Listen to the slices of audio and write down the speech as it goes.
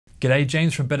G'day,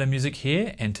 James from Better Music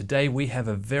here, and today we have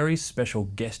a very special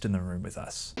guest in the room with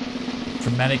us.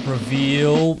 Dramatic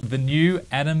reveal, the new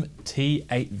Adam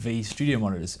T8V studio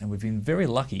monitors, and we've been very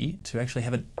lucky to actually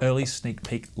have an early sneak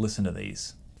peek listen to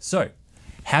these. So,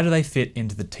 how do they fit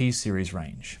into the T-Series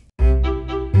range? The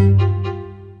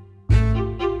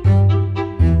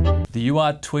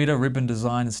UR tweeter ribbon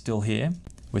design is still here,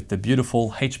 with the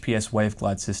beautiful HPS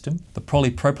waveglide system, the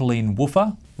polypropylene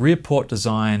woofer, rear port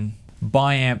design,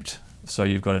 bi-amped, so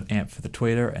you've got an amp for the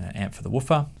tweeter and an amp for the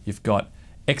woofer. You've got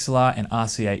XLR and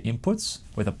RCA inputs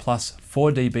with a plus 4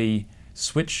 dB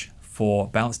switch for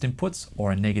balanced inputs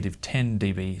or a negative 10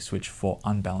 dB switch for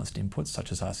unbalanced inputs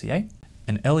such as RCA.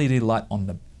 An LED light on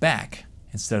the back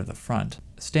instead of the front,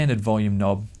 standard volume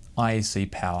knob, IEC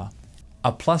power,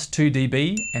 a plus 2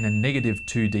 dB and a negative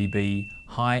 2 dB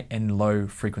high and low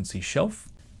frequency shelf,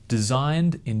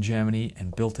 designed in Germany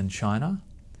and built in China,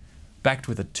 backed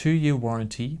with a 2-year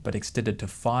warranty but extended to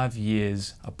 5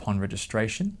 years upon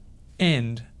registration,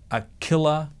 and a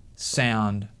killer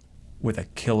sound with a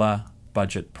killer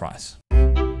budget price.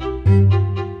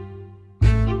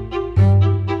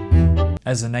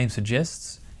 As the name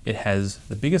suggests, it has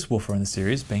the biggest woofer in the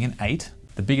series, being an 8,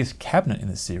 the biggest cabinet in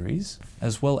the series,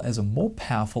 as well as a more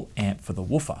powerful amp for the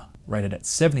woofer, rated at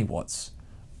 70 watts,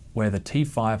 where the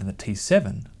T5 and the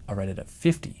T7 are rated at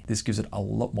 50. This gives it a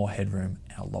lot more headroom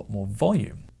and a lot more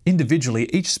volume. Individually,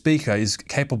 each speaker is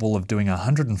capable of doing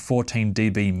 114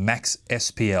 dB max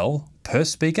SPL per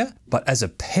speaker, but as a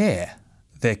pair,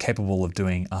 they're capable of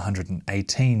doing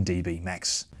 118 dB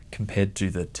max, compared to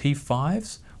the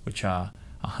T5s, which are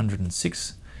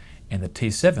 106, and the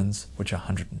T7s, which are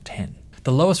 110.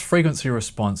 The lowest frequency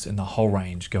response in the whole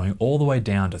range, going all the way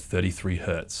down to 33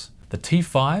 Hz. The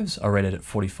T5s are rated at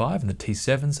 45 and the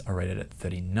T7s are rated at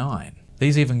 39.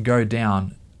 These even go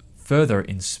down further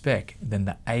in spec than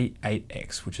the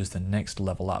A8X, which is the next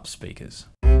level up speakers.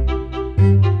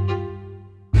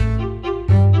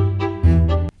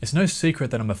 It's no secret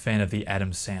that I'm a fan of the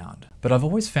Adam sound, but I've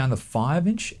always found the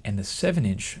 5-inch and the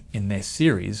 7-inch in their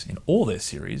series, in all their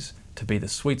series, to be the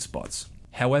sweet spots.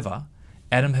 However,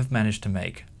 Adam have managed to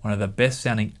make one of the best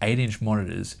sounding 8-inch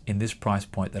monitors in this price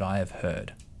point that I have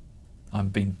heard.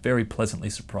 I've been very pleasantly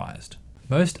surprised.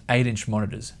 Most 8-inch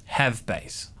monitors have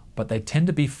bass, but they tend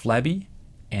to be flabby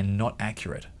and not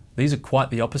accurate. These are quite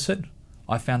the opposite.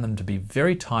 I found them to be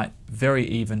very tight, very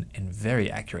even, and very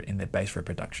accurate in their bass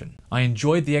reproduction. I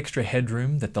enjoyed the extra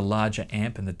headroom that the larger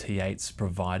amp and the T8s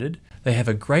provided. They have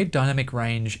a great dynamic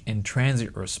range and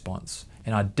transient response,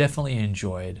 and I definitely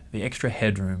enjoyed the extra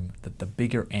headroom that the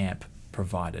bigger amp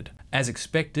provided. As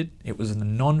expected, it was a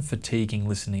non-fatiguing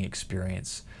listening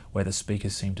experience where the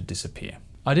speakers seemed to disappear.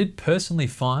 I did personally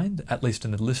find, at least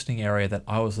in the listening area that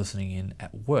I was listening in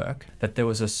at work, that there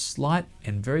was a slight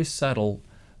and very subtle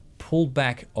pull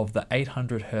back of the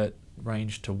 800 Hz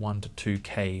range to 1 to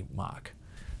 2K mark.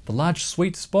 The large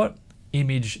sweet spot,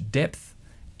 image depth,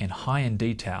 and high-end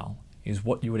detail is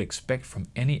what you would expect from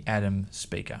any Adam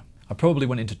speaker. I probably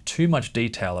went into too much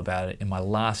detail about it in my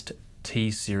last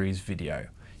T-Series video.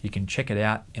 You can check it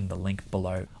out in the link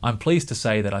below. I'm pleased to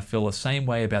say that I feel the same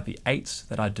way about the 8s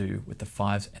that I do with the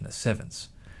 5s and the 7s.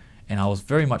 And I was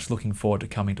very much looking forward to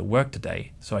coming to work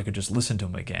today so I could just listen to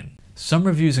them again. Some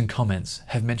reviews and comments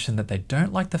have mentioned that they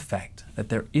don't like the fact that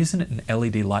there isn't an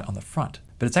LED light on the front,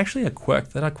 but it's actually a quirk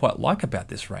that I quite like about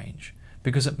this range,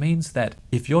 because it means that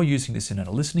if you're using this in a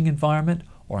listening environment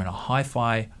or in a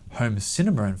hi-fi home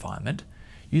cinema environment,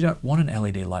 you don't want an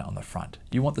LED light on the front.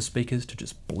 You want the speakers to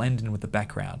just blend in with the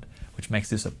background, which makes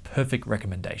this a perfect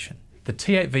recommendation. The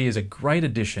T8V is a great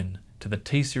addition to the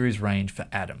T-Series range for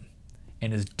Adam,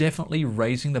 and is definitely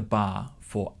raising the bar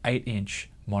for 8-inch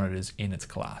monitors in its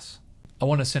class. I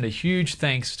want to send a huge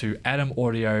thanks to Adam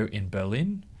Audio in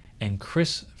Berlin and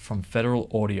Chris from Federal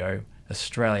Audio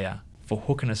Australia for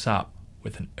hooking us up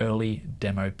with an early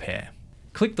demo pair.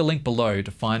 Click the link below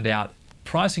to find out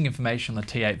pricing information on the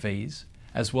T8Vs,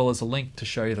 as well as a link to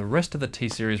show you the rest of the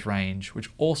T-Series range, which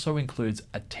also includes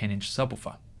a 10-inch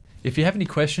subwoofer. If you have any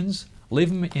questions, leave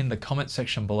them in the comment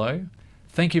section below.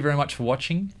 Thank you very much for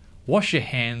watching. Wash your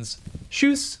hands.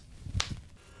 Tschüss!